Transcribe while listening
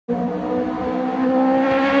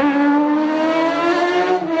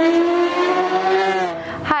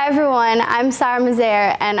I'm Sara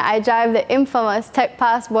Misir and I drive the infamous Tech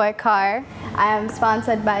Pass Boy car. I am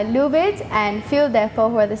sponsored by Lubit and Fuel Depot,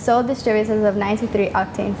 who are the sole distributors of 93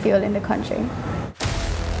 octane fuel in the country.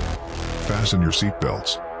 Fasten your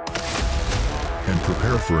seatbelts and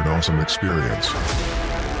prepare for an awesome experience.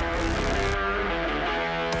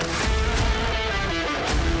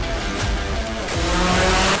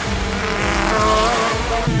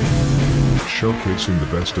 Showcasing the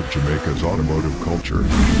best of Jamaica's automotive culture.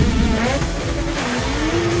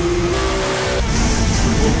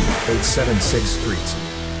 876 Streets,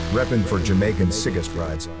 reppin' for Jamaican sickest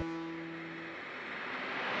rides.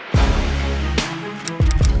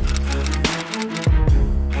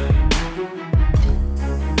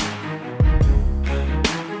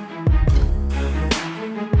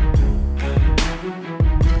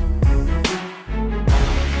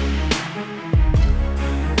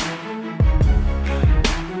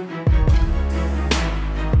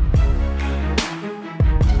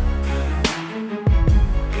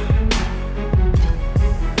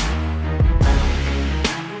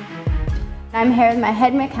 I'm here with my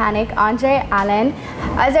head mechanic, Andre Allen.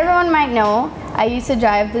 As everyone might know, I used to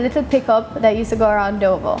drive the little pickup that used to go around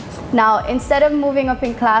Dover. Now, instead of moving up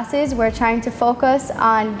in classes, we're trying to focus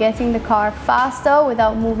on getting the car faster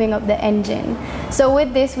without moving up the engine. So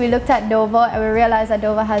with this, we looked at Dover and we realized that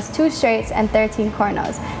Dover has 2 straights and 13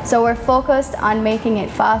 corners. So we're focused on making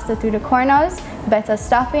it faster through the corners, better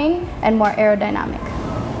stopping, and more aerodynamic.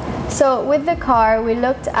 So with the car, we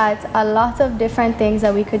looked at a lot of different things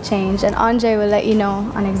that we could change, and Andre will let you know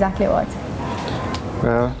on exactly what.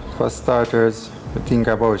 Well, for starters, we think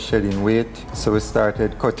about shedding weight. So we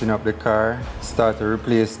started cutting up the car, started to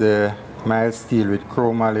replace the mild steel with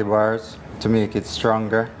chrome alloy bars to make it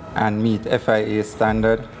stronger and meet FIA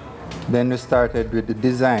standard. Then we started with the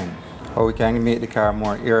design, how we can make the car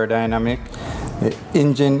more aerodynamic. The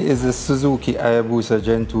engine is a Suzuki Hayabusa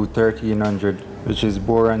Gen 2 1300, which is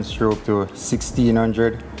bore and stroke to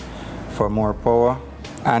 1600 for more power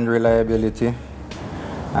and reliability.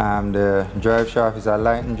 The drive shaft is a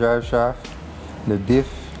Lighten drive shaft. The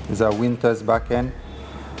diff is a Winters back end,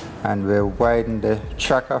 and we widen the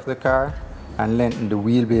track of the car and lengthen the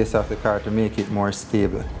wheelbase of the car to make it more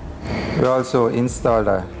stable. We also installed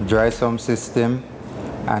a dry sump system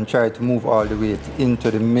and tried to move all the weight into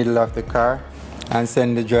the middle of the car and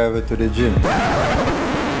send the driver to the gym.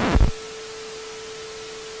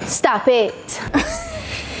 Stop it!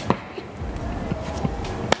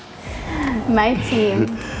 My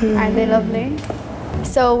team, aren't they lovely?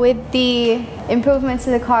 So with the improvements to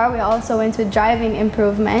the car, we also went with driving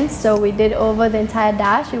improvements. So we did over the entire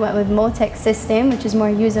dash. We went with Motec system, which is more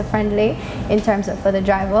user-friendly in terms of for the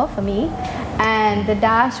driver, for me. And the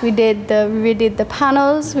dash, we redid the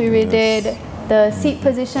panels, we redid the seat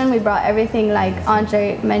position. We brought everything, like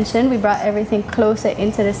Andre mentioned, we brought everything closer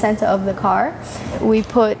into the center of the car. We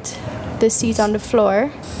put the seat on the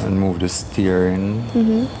floor. And move the steering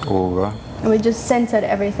over. And we just centered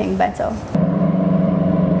everything better.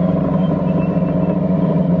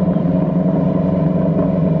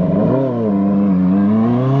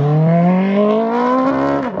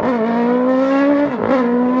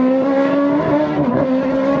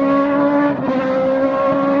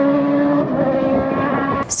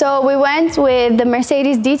 So we went with the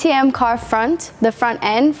Mercedes DTM car front, the front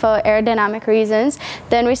end, for aerodynamic reasons.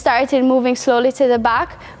 Then we started moving slowly to the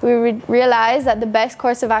back. We realized that the best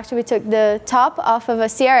course of action, we took the top off of a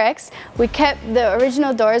CRX. We kept the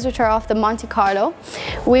original doors, which are off the Monte Carlo.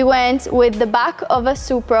 We went with the back of a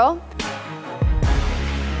Supra,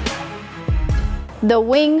 the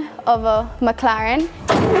wing of a McLaren,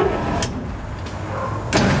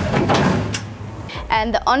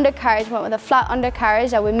 and the undercarriage went with a flat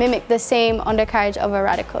undercarriage that would mimic the same undercarriage of a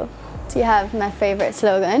Radical. So you have my favorite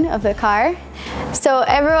slogan of the car. So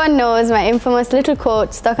everyone knows my infamous little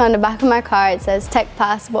quote stuck on the back of my car. It says, "Tech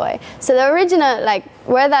Pass Boy." So the original, like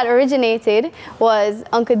where that originated, was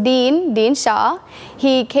Uncle Dean Shaw.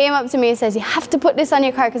 He came up to me and says, "You have to put this on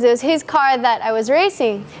your car," because it was his car that I was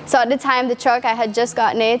racing. So at the time, the truck, I had just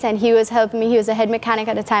gotten it, and he was helping me. He was a head mechanic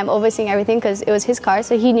at the time, overseeing everything, because it was his car,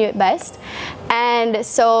 so he knew it best. And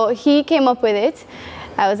so he came up with it.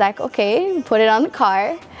 I was like, okay, put it on the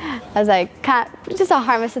car. I was like, just a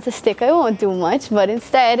harmless little sticker, it won't do much. But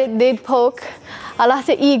instead, it did poke a lot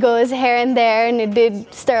of egos here and there, and it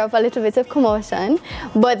did stir up a little bit of commotion.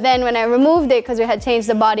 But then when I removed it, because we had changed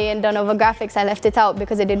the body and done over graphics, I left it out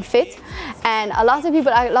because it didn't fit. And a lot of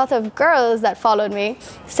people, a lot of girls that followed me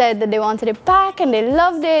said that they wanted it back and they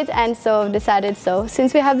loved it, and so decided, so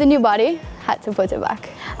since we have the new body, had to put it back.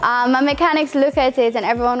 My mechanics look at it and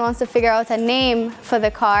everyone wants to figure out a name for the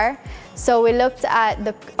car. So we looked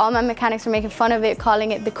at all my mechanics were making fun of it,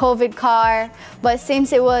 calling it the COVID car. But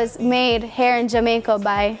since it was made here in Jamaica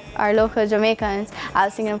by our local Jamaicans, I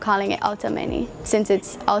was thinking of calling it Alta Mini, since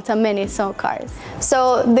it's Alta Mini so cars.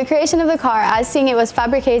 So the creation of the car, I was seeing it was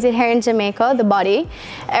fabricated here in Jamaica, the body.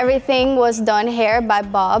 Everything was done here by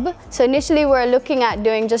Bob. So initially we were looking at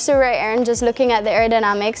doing just a rear end, just looking at the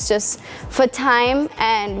aerodynamics just for time,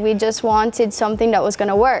 and we just wanted something that was going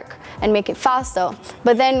to work and make it faster.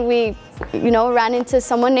 But then we ran into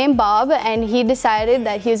someone named Bob, and he decided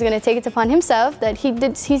that he was going to take it upon himself that he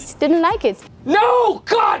didn't like it. No!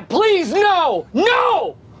 God, please, no!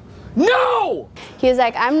 No! No! He was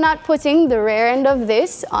like, I'm not putting the rear end of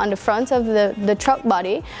this on the front of the truck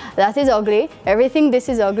body. That is ugly. Everything this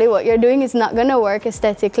is ugly. What you're doing is not going to work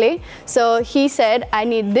aesthetically. So he said, I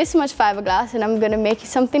need this much fiberglass, and I'm going to make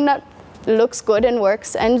something that looks good and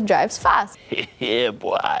works and drives fast. Yeah,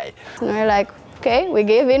 boy. And we're like, okay, we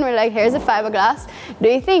gave in. We're like, here's a fiberglass, do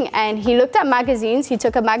you think? And he looked at magazines. He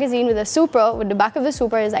took a magazine with a Supra, with the back of the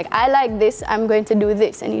Supra. He's like, I like this, I'm going to do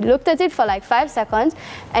this. And he looked at it for like 5 seconds,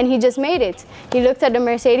 and he just made it. He looked at the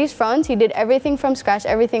Mercedes front. He did everything from scratch,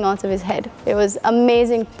 everything out of his head. It was an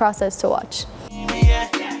amazing process to watch.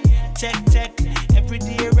 Check, every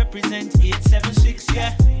day represent 876,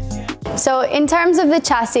 yeah. So in terms of the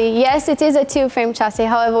chassis, yes, it is a tube-frame chassis.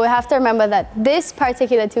 However, we have to remember that this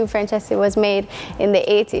particular tube-frame chassis was made in the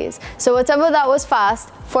 80s. So whatever that was fast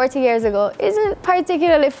 40 years ago isn't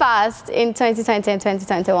particularly fast in 2020 and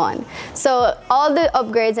 2021. So all the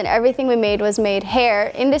upgrades and everything we made was made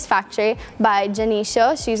here in this factory by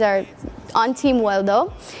Janisha. She's our on-team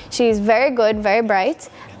welder. She's very good, very bright.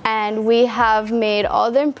 And we have made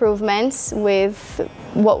all the improvements with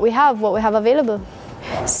what we have available.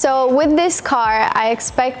 So with this car, I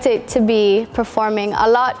expect it to be performing a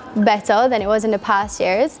lot better than it was in the past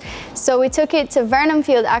years. So we took it to Vernon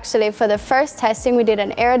Field actually for the first testing. We did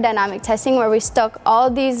an aerodynamic testing where we stuck all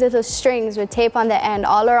these little strings with tape on the end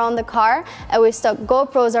all around the car, and we stuck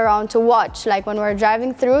GoPros around to watch, like when we were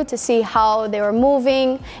driving through, to see how they were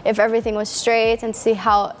moving, if everything was straight, and see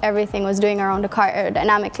how everything was doing around the car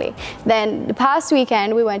aerodynamically. Then the past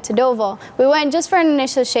weekend we went to Dover. We went just for an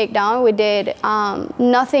initial shakedown. We did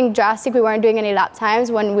nothing drastic. We weren't doing any lap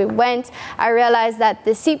times. When we went, I realized that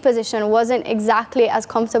the seat position wasn't exactly as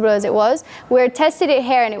comfortable as it was. We tested it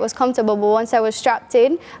here and it was comfortable, but once I was strapped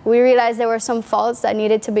in, we realized there were some faults that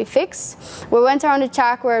needed to be fixed. We went around the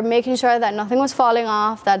track, we were making sure that nothing was falling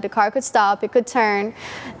off, that the car could stop, it could turn,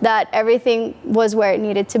 that everything was where it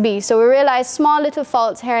needed to be. So we realized small little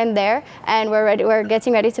faults here and there, and we're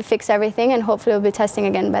getting ready to fix everything, and hopefully we'll be testing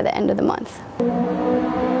again by the end of the month.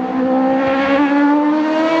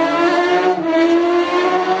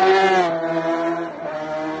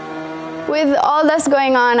 With all that's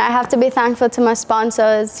going on, I have to be thankful to my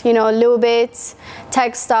sponsors, Lubitz,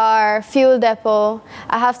 Techstar, Fuel Depot.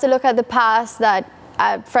 I have to look at the past that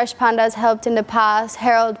Fresh Panda has helped in the past,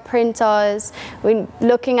 Herald Printers. We're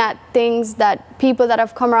looking at things that people that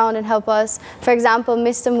have come around and help us. For example,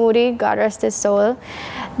 Mr. Moody, God rest his soul,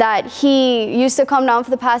 that he used to come down for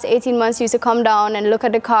the past 18 months, he used to come down and look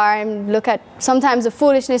at the car and look at sometimes the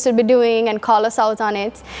foolishness we'd be doing and call us out on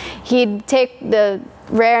it. He'd take the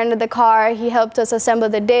rear end of the car, he helped us assemble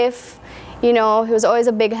the diff, he was always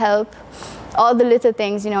a big help. All the little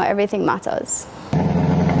things, everything matters.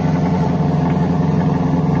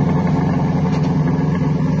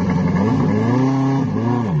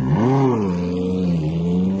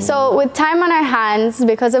 So with time on our hands,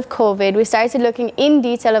 because of COVID, we started looking in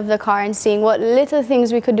detail of the car and seeing what little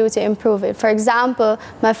things we could do to improve it. For example,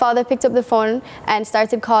 my father picked up the phone and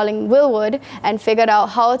started calling Willwood and figured out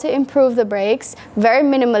how to improve the brakes very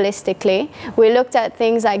minimalistically. We looked at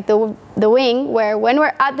things like the wing, where when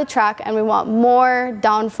we're at the track and we want more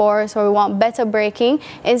downforce or we want better braking,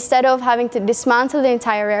 instead of having to dismantle the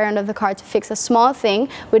entire rear end of the car to fix a small thing,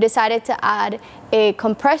 we decided to add a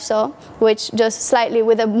compressor, which just slightly,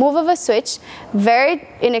 with a move of a switch, very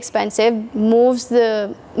inexpensive, moves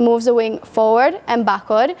the wing forward and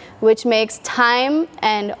backward, which makes time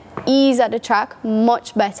and ease at the track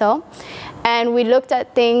much better. And we looked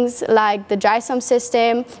at things like the dry sump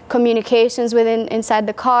system, communications inside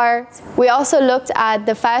the car. We also looked at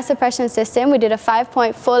the fire suppression system. We did a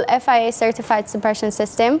 5-point full FIA certified suppression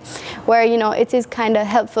system, where it is kind of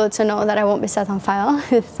helpful to know that I won't be set on fire.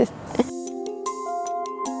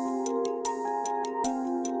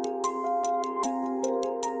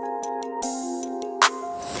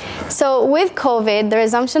 So with COVID, the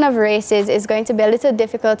resumption of races is going to be a little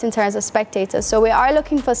difficult in terms of spectators. So we are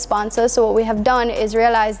looking for sponsors. So what we have done is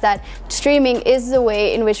realize that streaming is the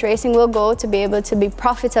way in which racing will go to be able to be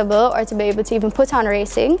profitable or to be able to even put on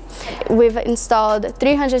racing. We've installed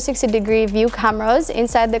 360-degree view cameras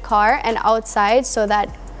inside the car and outside so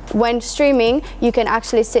that when streaming, you can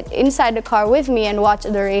actually sit inside the car with me and watch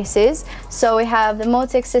the races. So we have the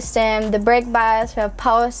Motic system, the brake bias, we have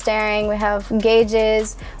power steering, we have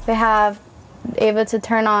gauges, we have able to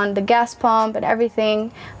turn on the gas pump and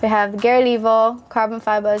everything. We have the gear lever, carbon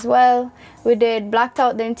fiber as well. We did blacked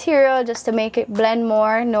out the interior just to make it blend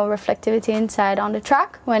more, no reflectivity inside on the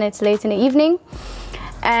track when it's late in the evening.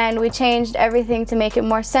 And we changed everything to make it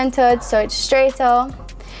more centered so it's straighter.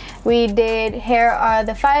 Here are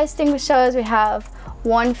the fire extinguishers. We have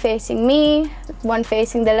one facing me, one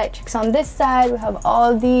facing the electrics on this side. We have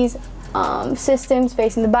all these systems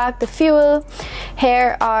facing the back, the fuel.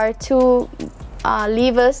 Here are two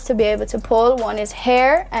levers to be able to pull. One is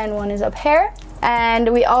here and one is up here.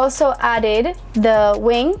 And we also added the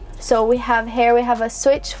wing. So we have a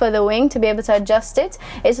switch for the wing to be able to adjust it.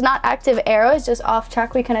 It's not active aero, it's just off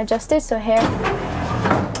track. We can adjust it. So here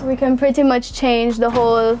we can pretty much change the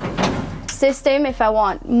whole system. If I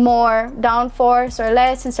want more downforce or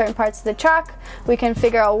less in certain parts of the track, we can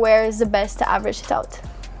figure out where is the best to average it out.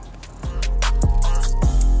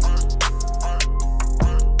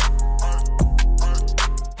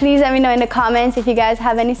 Please let me know in the comments if you guys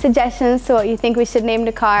have any suggestions to what you think we should name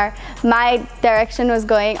the car. My direction was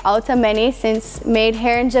going Altameni, since made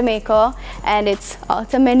here in Jamaica, and it's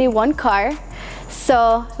Altameni one car.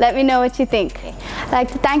 So let me know what you think. I'd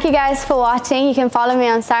like to thank you guys for watching. You can follow me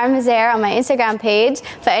on Sara Misir on my Instagram page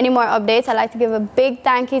for any more updates. I'd like to give a big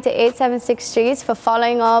thank you to 876 Streets for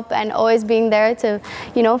following up and always being there to,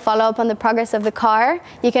 follow up on the progress of the car.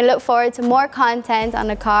 You can look forward to more content on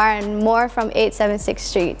the car and more from 876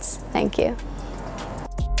 Streets. Thank you.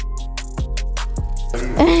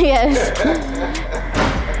 Yes.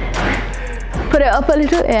 Put it up a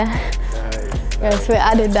little, yeah. Yes, we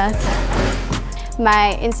added that.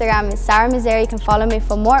 My Instagram is Sara Misir. You can follow me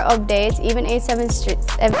for more updates, even 87 Streets.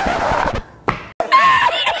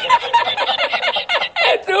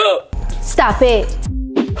 Stop it.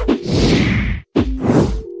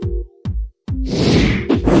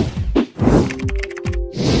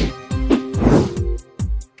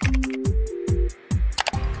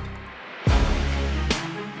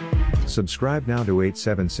 Subscribe now to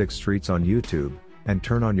 876 Streets on YouTube, and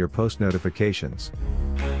turn on your post notifications.